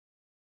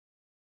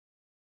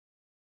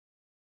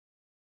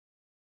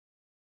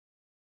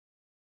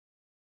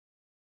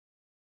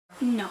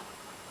No.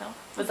 No?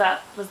 Was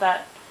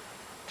that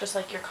just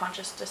like your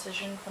conscious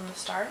decision from the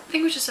start? I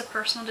think it was just a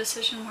personal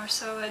decision more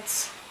so.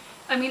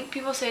 I mean,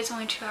 people say it's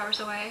only 2 hours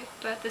away,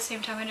 but at the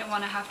same time I didn't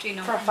want to have to,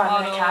 For a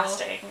 5-minute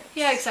casting.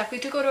 Yeah, exactly.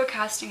 To go to a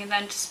casting and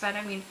then to spend,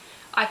 I mean,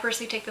 I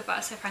personally take the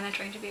bus. I find that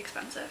train to be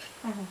expensive.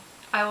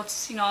 I will,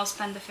 I'll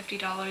spend the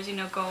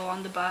 $50, go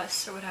on the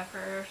bus or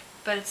whatever.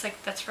 But it's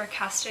like, that's for a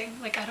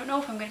casting. Like, I don't know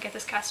if I'm going to get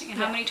this casting, and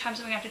how many times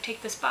am I going to have to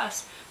take this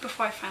bus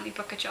before I finally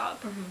book a job.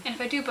 And if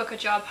I do book a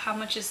job, how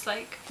much is,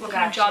 like, what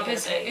kind of job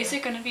is it? Is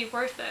it going to be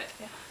worth it?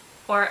 Yeah.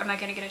 Or am I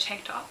going to get a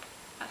tank top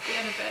at the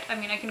end of it? I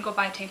mean, I can go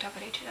buy a tank top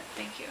at H&M,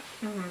 thank you.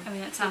 I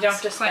mean, that sounds you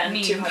don't have to quite spend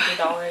mean.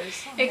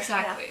 $200.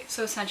 Exactly. Yeah.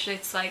 So essentially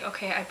it's like,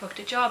 okay, I booked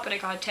a job, but I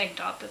got a tank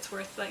top that's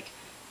worth, like,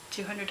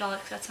 $200.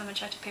 That's how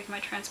much I had to pay for my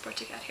transport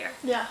to get here.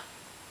 Yeah.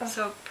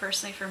 So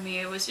personally for me,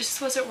 it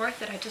wasn't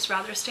worth it. I'd just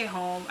rather stay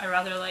home. I'd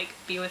rather, like,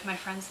 be with my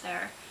friends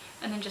there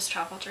and then just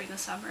travel during the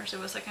summers. It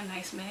was like a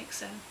nice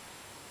mix, and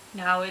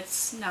now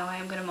I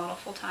am going to model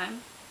full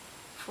time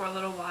for a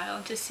little while,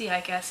 and to see,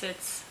 I guess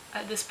it's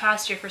this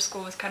past year for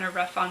school was kind of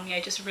rough on me. I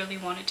just really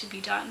wanted to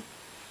be done,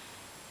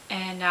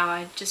 and now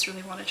I just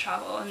really want to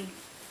travel and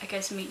I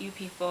guess meet new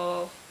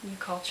people, new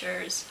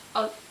cultures.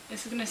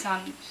 This is going to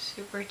sound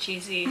super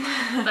cheesy,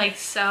 like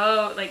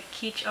so like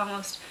kitsch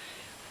almost.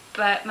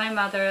 But my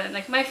mother,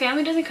 like, my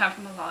family doesn't come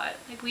from a lot.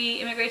 Like,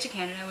 we immigrated to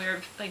Canada, we were,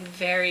 like,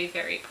 very,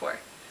 very poor.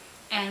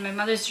 And my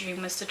mother's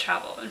dream was to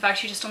travel. In fact,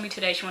 she just told me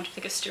today she wanted to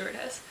be like a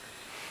stewardess.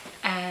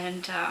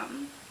 And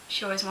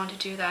she always wanted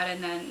to do that,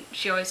 and then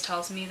she always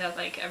tells me that,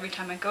 like, every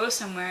time I go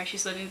somewhere,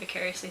 she's living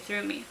vicariously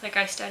through me. Like,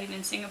 I studied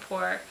in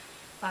Singapore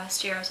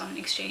last year. I was on an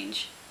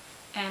exchange,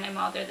 and I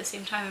modeled there at the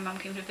same time. My mom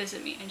came to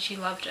visit me, and she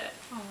loved it.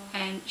 Aww.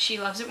 And she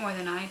loves it more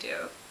than I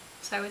do.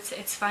 So I would say,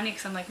 it's funny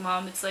because I'm like,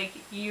 Mom, it's like,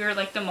 you're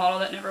like the model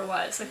that never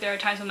was. Like, there are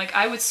times when, like,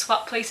 I would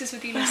swap places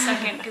with you in a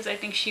second because I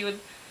think she would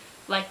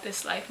like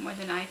this life more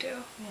than I do.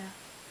 Yeah.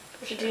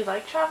 For sure. Do you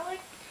like traveling?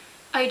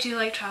 I do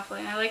like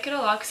traveling. I like it a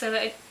lot because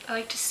I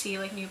like to see,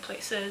 like, new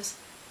places,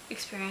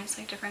 experience,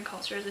 like, different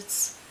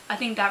cultures. I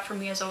think that for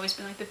me has always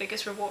been, like, the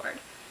biggest reward.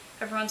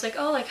 Everyone's like,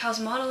 oh, like, how's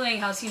modeling?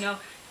 How's,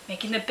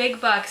 making the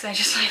big bucks? I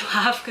just, like,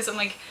 laugh because I'm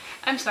like,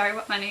 I'm sorry,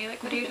 what money?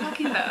 Like, what are you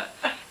talking about?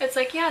 It's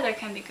like, yeah, there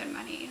can be good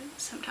money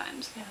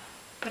sometimes. Yeah.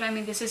 But I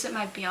mean, this isn't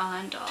my be-all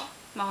end-all.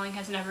 Modeling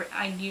has never,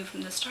 I knew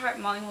from the start,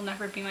 modeling will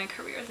never be my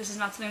career. This is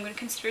not something I'm going to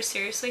consider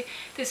seriously.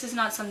 This is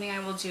not something I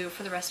will do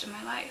for the rest of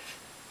my life,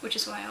 which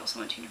is why I also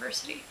went to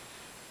university.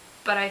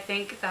 But I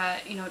think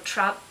that,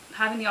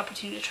 having the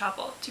opportunity to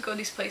travel, to go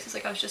these places,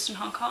 like I was just in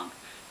Hong Kong,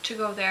 to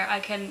go there,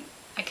 I can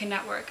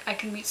network, I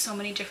can meet so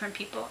many different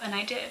people, and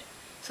I did.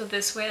 So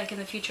this way, like, in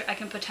the future, I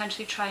can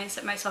potentially try and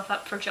set myself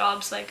up for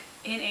jobs, like,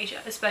 in Asia,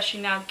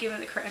 especially now, given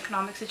the current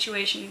economic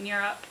situation in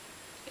Europe.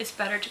 It's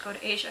better to go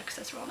to Asia because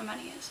that's where all the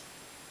money is.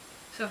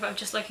 So if I'm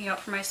just looking out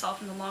for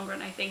myself in the long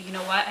run, I think, you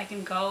know what, I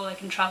can go, I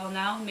can travel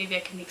now, maybe I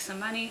can make some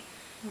money,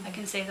 I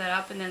can save that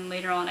up, and then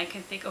later on I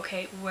can think,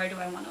 okay, where do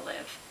I want to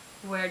live?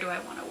 Where do I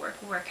want to work?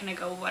 Where can I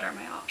go? What are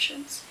my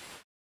options?